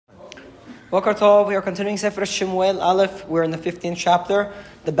Boker Tov, we are continuing Sefer Shemuel Aleph. We're in the 15th chapter,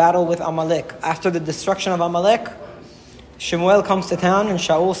 the battle with Amalek. After the destruction of Amalek, Shemuel comes to town and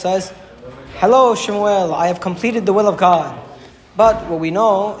Shaul says, "Hello Shemuel, I have completed the will of God." But what we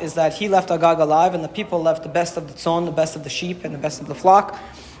know is that he left Agag alive and the people left the best of the tzon, the best of the sheep, and the best of the flock.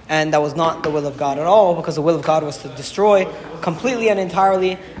 And that was not the will of God at all, because the will of God was to destroy completely and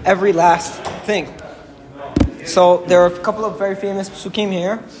entirely every last thing. So there are a couple of very famous psukim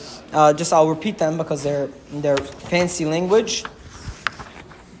here. I'll repeat them because they're fancy language,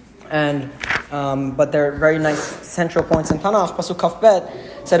 and but they're very nice central points in Tanakh. Pasuk Kaf Bet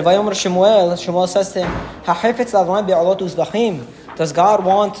said, "Vayomer Shemuel." Shemuel says to him, "Ha'chefetz l'Adonai be'olot u'zbachim." Does God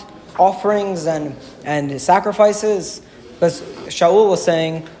want offerings and sacrifices? Because Shaul was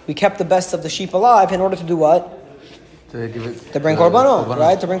saying, we kept the best of the sheep alive in order to do what? To bring korbanot,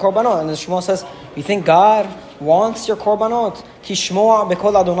 right? To bring korbanot. And then Shemuel says, you think God wants your korbanot? Kishmoa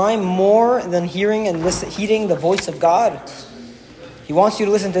bekol Adonai, more than hearing and heeding the voice of God. He wants you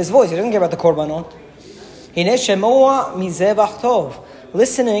to listen to His voice. He doesn't care about the korbanot. Hine shemoa mizevach tov.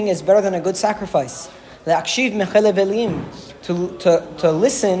 Listening is better than a good sacrifice. Le'akshiv mechelev elim. To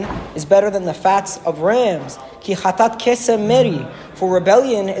listen is better than the fats of rams. Ki chatat kesem meri. For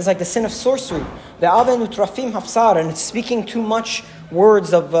rebellion is like the sin of sorcery. Ve'aven utrafim hafsar. And speaking too much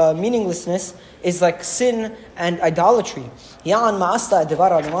words of meaninglessness is like sin and idolatry. Ya'an ma'asta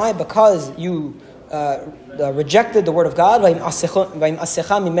devar Adonai, because you rejected the word of God.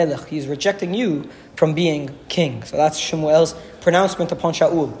 He is rejecting you from being king. So that's Shemuel's pronouncement upon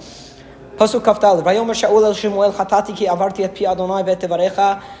Shaul. Pasuk Kaftal. Vayomer Shaul el Shemuel chatati ki avarti et pi Adonai ve'et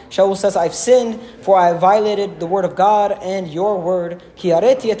tevarecha. Shaul says, I've sinned, for I have violated the word of God and your word. Ki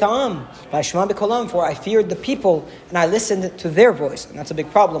areti et ha'am va'ashma b'kolam. For I feared the people and I listened to their voice. And that's a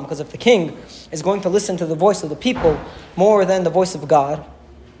big problem, because if the king is going to listen to the voice of the people more than the voice of God,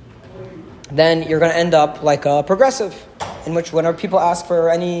 then you're going to end up like a progressive, in which whenever people ask for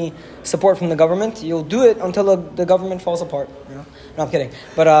any support from the government, you'll do it until the government falls apart. You know? No, I'm kidding.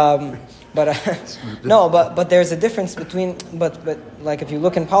 But there's a difference between. But like if you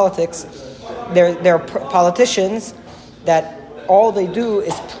look in politics, there are politicians that all they do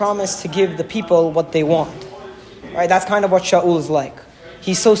is promise to give the people what they want. Right? That's kind of what Shaul is like.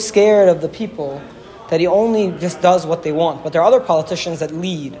 He's so scared of the people that he only just does what they want. But there are other politicians that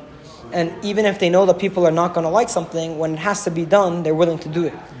lead. And even if they know that people are not going to like something, when it has to be done, they're willing to do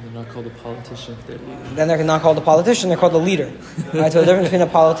it. They're not called a politician if they're leading. Then they're not called a politician, they're called a leader. Right? So the difference between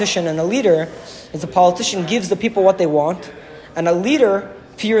a politician and a leader is a politician gives the people what they want, and a leader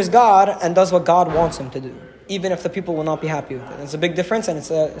fears God and does what God wants him to do, even if the people will not be happy with it. It's a big difference, and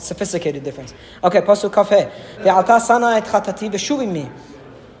it's a sophisticated difference. Okay, Pasuk Kafeh.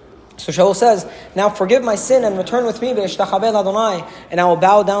 So Shaul says, now forgive my sin and return with me, and I will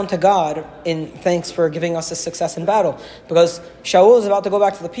bow down to God in thanks for giving us a success in battle. Because Shaul is about to go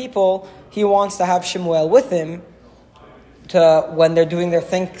back to the people, he wants to have Shemuel with him when they're doing their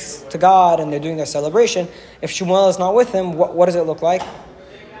thanks to God and they're doing their celebration. If Shemuel is not with him, what does it look like?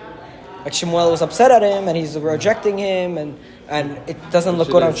 Like Shemuel was upset at him and he's rejecting him, and it doesn't look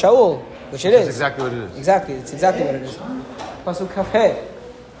good on Shaul, which it is. That's exactly what it is. Exactly, it's exactly what it is. Pasuk Kafeh.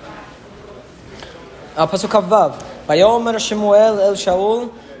 Pasuk Kavav. Vayomer Shemuel el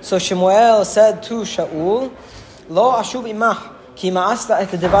Shaul. So Shemuel said to Shaul, Lo ashub imach ki ma'asta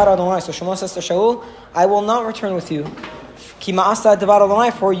et devar Adonai. So Shemuel says to Shaul, I will not return with you. Ki ma'asta et devar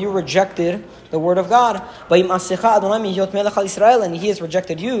Adonai, for you rejected the word of God. Vayim asecha Adonai mihyot melech al Israel, and He has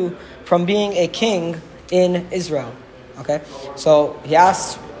rejected you from being a king in Israel. Okay, so he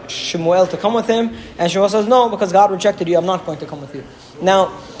asks Shemuel to come with him, and Shemuel says, no, because God rejected you, I'm not going to come with you.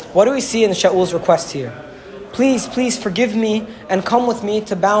 Now, what do we see in Shaul's request here? Please forgive me and come with me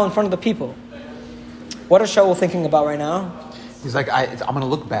to bow in front of the people. What is Shaul thinking about right now? He's like, I'm going to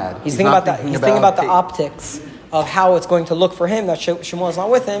look bad. He's thinking about that. He's thinking about the optics of how it's going to look for him that Shemuel is not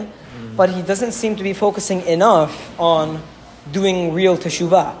with him, but he doesn't seem to be focusing enough on doing real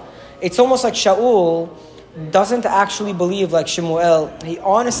teshuvah. It's almost like Shaul doesn't actually believe like Shemuel. He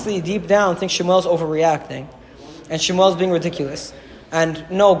honestly, deep down, thinks Shemuel's overreacting and Shemuel's being ridiculous. And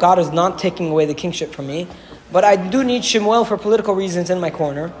no, God is not taking away the kingship from me. But I do need Shemuel for political reasons in my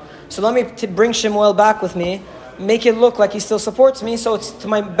corner. So let me bring Shemuel back with me, make it look like he still supports me, so it's to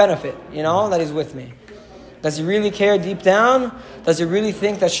my benefit, that he's with me. Does he really care deep down? Does he really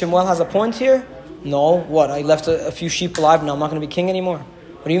think that Shemuel has a point here? No. What? I left a few sheep alive, now I'm not going to be king anymore?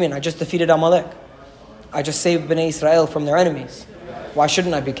 What do you mean? I just defeated Amalek. I just saved Bnei Israel from their enemies. Why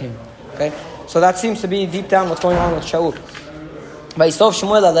shouldn't I be king? Okay? So that seems to be deep down what's going on with Shaul. ויסוף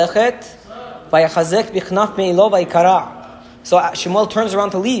שמואל ללכת, ויחזק בכנף מעילו ויקרע. So Shemuel turns around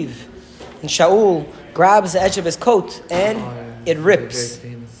to leave. And Shaul grabs the edge of his coat and it rips.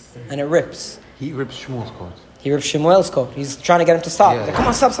 Very famous. And it rips. He rips Shemuel's coat. He rips Shemuel's coat. He's trying to get him to stop. He's like, come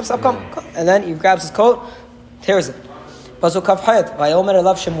on, stop, come. And then he grabs his coat, tears it. Pasuk Kaf Hayat. Vayomer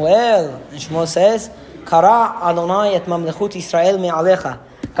elav Shemuel. And Shemuel says, Kara Adonai et mamlechut Yisrael me'alecha.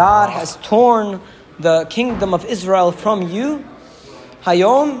 God has torn the kingdom of Israel from you.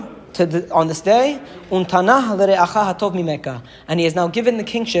 Hayom, on this day, untanah lereacha hatov mimeka, and he has now given the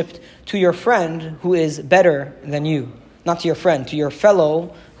kingship to your friend who is better than you. Not to your friend, to your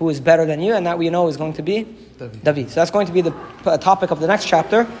fellow who is better than you, and that we know is going to be David. So that's going to be the topic of the next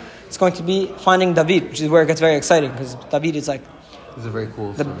chapter. It's going to be finding David, which is where it gets very exciting, because David is like It's a very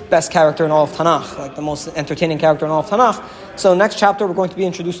cool the story. best character in all of Tanakh, like the most entertaining character in all of Tanakh. So next chapter we're going to be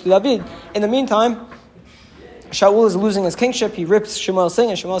introduced to David. In the meantime, Shaul is losing his kingship. He rips Shemuel's thing,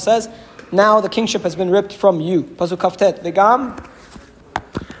 and Shemuel says, now the kingship has been ripped from you. Pasuk Kaftet. V'gam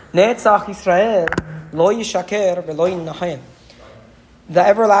ne'etzach Yisrael lo yishaker v'lo yinachem. The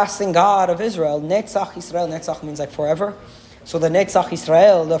everlasting God of Israel, Netzach Yisrael. Netzach means like forever. So the Netzach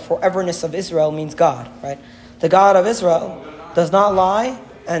Yisrael, the foreverness of Israel, means God, right? The God of Israel does not lie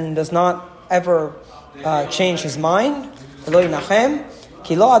and does not ever change his mind. V'lo yinachem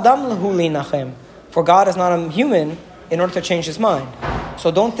ki lo adam lehu linachem. For God is not a human in order to change his mind.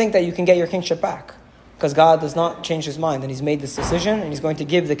 So don't think that you can get your kingship back, because God does not change his mind, and he's made this decision, and he's going to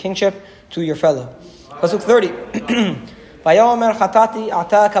give the kingship to your fellow. Pasuk 30. Vayomer chatati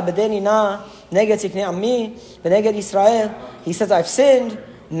ata kabedeni na neged ziknei ami v'neged Yisrael. He says, I've sinned.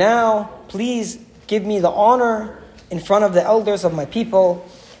 Now, please give me the honor in front of the elders of my people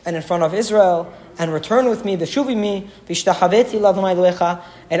and in front of Israel, and return with me, v'shuvimi v'shtachaveti l'Adonai Elohecha,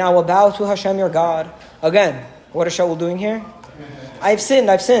 and I will bow to Hashem your God. Again, what is Shaul doing here? I've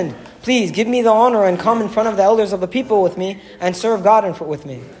sinned. Please give me the honor and come in front of the elders of the people with me and serve God with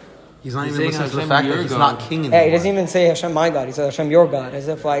me. He's not He's even saying listening to the Hashem, fact your that he's God. not king anymore. Hey, he doesn't even say Hashem my God. He says Hashem your God, as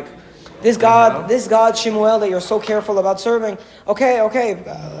if like this God Shemuel that you're so careful about serving. Okay,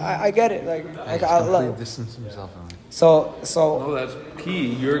 I get it. Like He's I completely love. distanced himself from it. So No, that's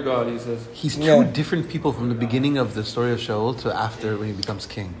key. Your God, he says. He's two Yeah. different people from the beginning of the story of Shaul to after when he becomes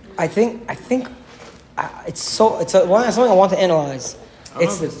king. I think it's something I want to analyze. I don't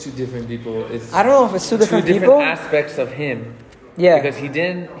know if it's two different people. I don't know if it's two different people. Aspects of him. Yeah. Because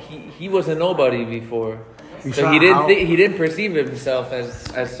he was a nobody before. You So saw he didn't how- he didn't perceive himself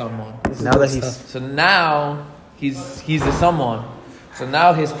as someone. Now that he's So now he's a someone. So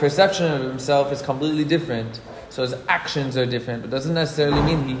now his perception of himself is completely different. So his actions are different, but doesn't necessarily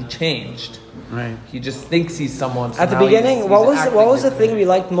mean he changed. right. He just thinks he's someone. So At the now beginning, he's what was the acting thing we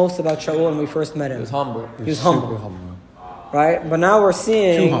liked most about Shaul when we first met him? He was humble. He was humble. Super humble. Right? But now we're Too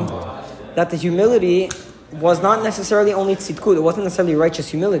seeing humble. that the humility was not necessarily only tzidkut. It wasn't necessarily righteous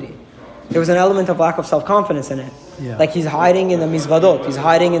humility. There was an element of lack of self-confidence in it. Yeah. Like he's hiding in the mizvadot. He's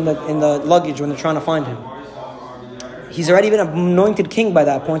hiding in the luggage when they're trying to find him. He's already been anointed king by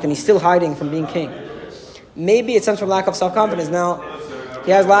that point, and he's still hiding from being king. Maybe it stems from lack of self-confidence. Now,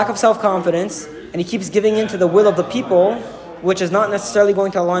 he has lack of self-confidence, and he keeps giving in to the will of the people, which is not necessarily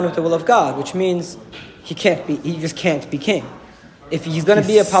going to align with the will of God, which means he just can't be king. If he's going to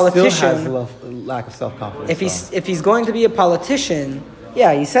be a politician, Still has lack of self-confidence. if he's going to be a politician,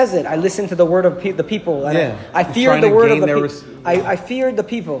 yeah, he says it. I listen to the word of the people. And Yeah. I He's feared trying the to word of gain the their people. I feared the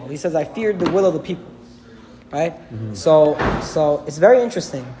people. He says, I feared the will of the people. Right? Mm-hmm. So it's very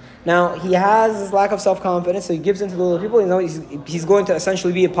interesting. Now, he has this lack of self-confidence, so he gives into the will of the people. You know, he's going to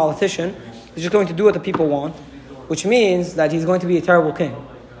essentially be a politician. He's just going to do what the people want, which means that he's going to be a terrible king.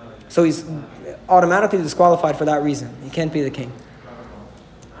 So he's automatically disqualified for that reason. He can't be the king.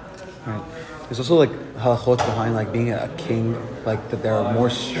 Right. There's also like halachot behind like being a king, like that they're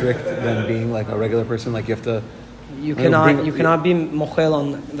more strict than being like a regular person. Like you have to. You cannot be mochel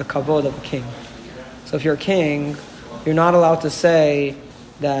on the kavod of a king. So if you're a king, you're not allowed to say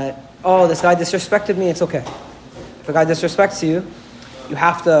that, oh, this guy disrespected me, it's okay. If a guy disrespects you, you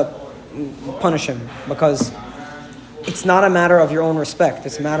have to punish him, because it's not a matter of your own respect.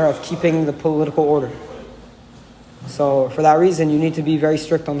 It's a matter of keeping the political order. So for that reason, you need to be very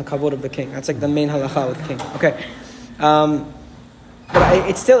strict on the kavod of the king. That's like the main halacha with the king. Okay. But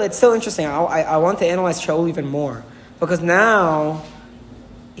it's still interesting. I want to analyze Shaul even more, because now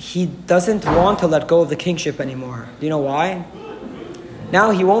he doesn't want to let go of the kingship anymore. Do you know why?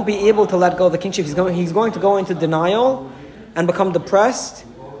 Now he won't be able to let go of the kingship. He's going to go into denial and become depressed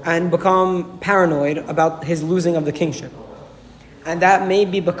and become paranoid about his losing of the kingship. And that may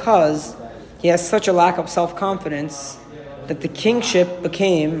be because he has such a lack of self-confidence that the kingship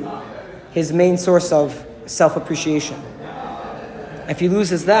became his main source of self-appreciation. If he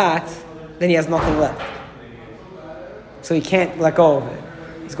loses that, then he has nothing left. So he can't let go of it.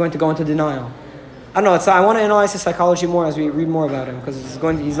 He's going to go into denial. I don't know. I want to analyze his psychology more as we read more about him, because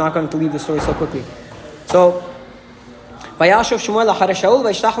he's not going to leave the story so quickly. So, Shemuel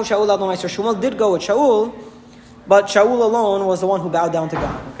did go with Shaul, but Shaul alone was the one who bowed down to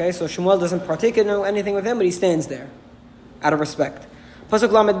God. Okay, so Shemuel doesn't partake in anything with him, but he stands there out of respect. So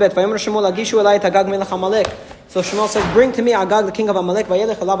Shemuel says, "Bring to me Agag, the king of Amalek."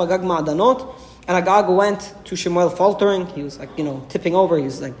 And Agag went to Shemuel faltering. He was like, tipping over. He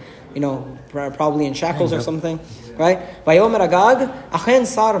was like, probably in shackles or something, right?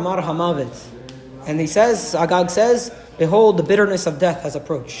 And he says, Agag says, "Behold, the bitterness of death has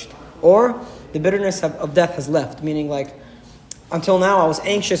approached," or the bitterness of death has left. Meaning, like, until now I was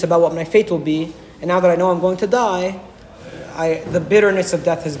anxious about what my fate will be, and now that I know I'm going to die, the bitterness of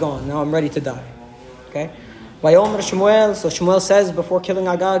death has gone. Now I'm ready to die. Okay. So Shemuel says before killing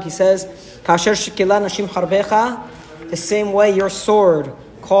Agag, he says, the same way your sword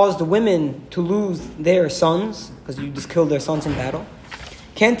caused women to lose their sons, because you just killed their sons in battle,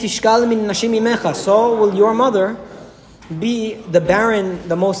 so will your mother be the barren,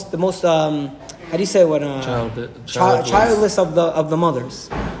 the most how do you say what? Childless of the mothers.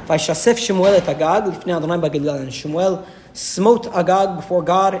 And Shemuel smote Agag before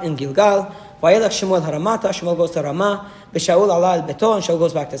God in Gilgal. Shemuel goes to Ramah. And Shaul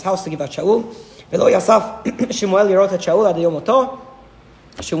goes back to his house to give out Shaul.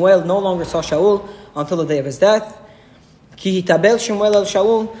 Shemuel no longer saw Shaul until the day of his death.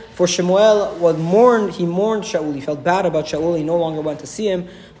 For Shemuel he mourned Shaul. He felt bad about Shaul. He no longer went to see him.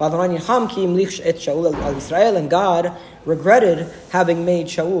 And God regretted having made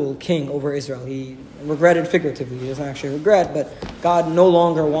Shaul king over Israel. He regretted figuratively. He doesn't actually regret, but God no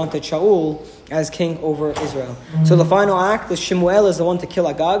longer wanted Shaul as king over Israel. So the final act is Shemuel is the one to kill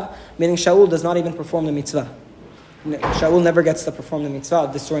Agag, meaning Shaul does not even perform the mitzvah. Shaul never gets to perform the mitzvah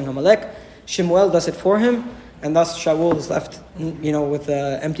of destroying Amalek. Shemuel does it for him, and thus Shaul is left, with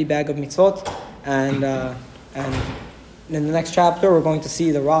an empty bag of mitzvot. And in the next chapter, we're going to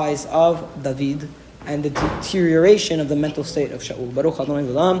see the rise of David and the deterioration of the mental state of Shaul. Baruch Adonai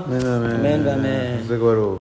L'olam. Amen. Amen.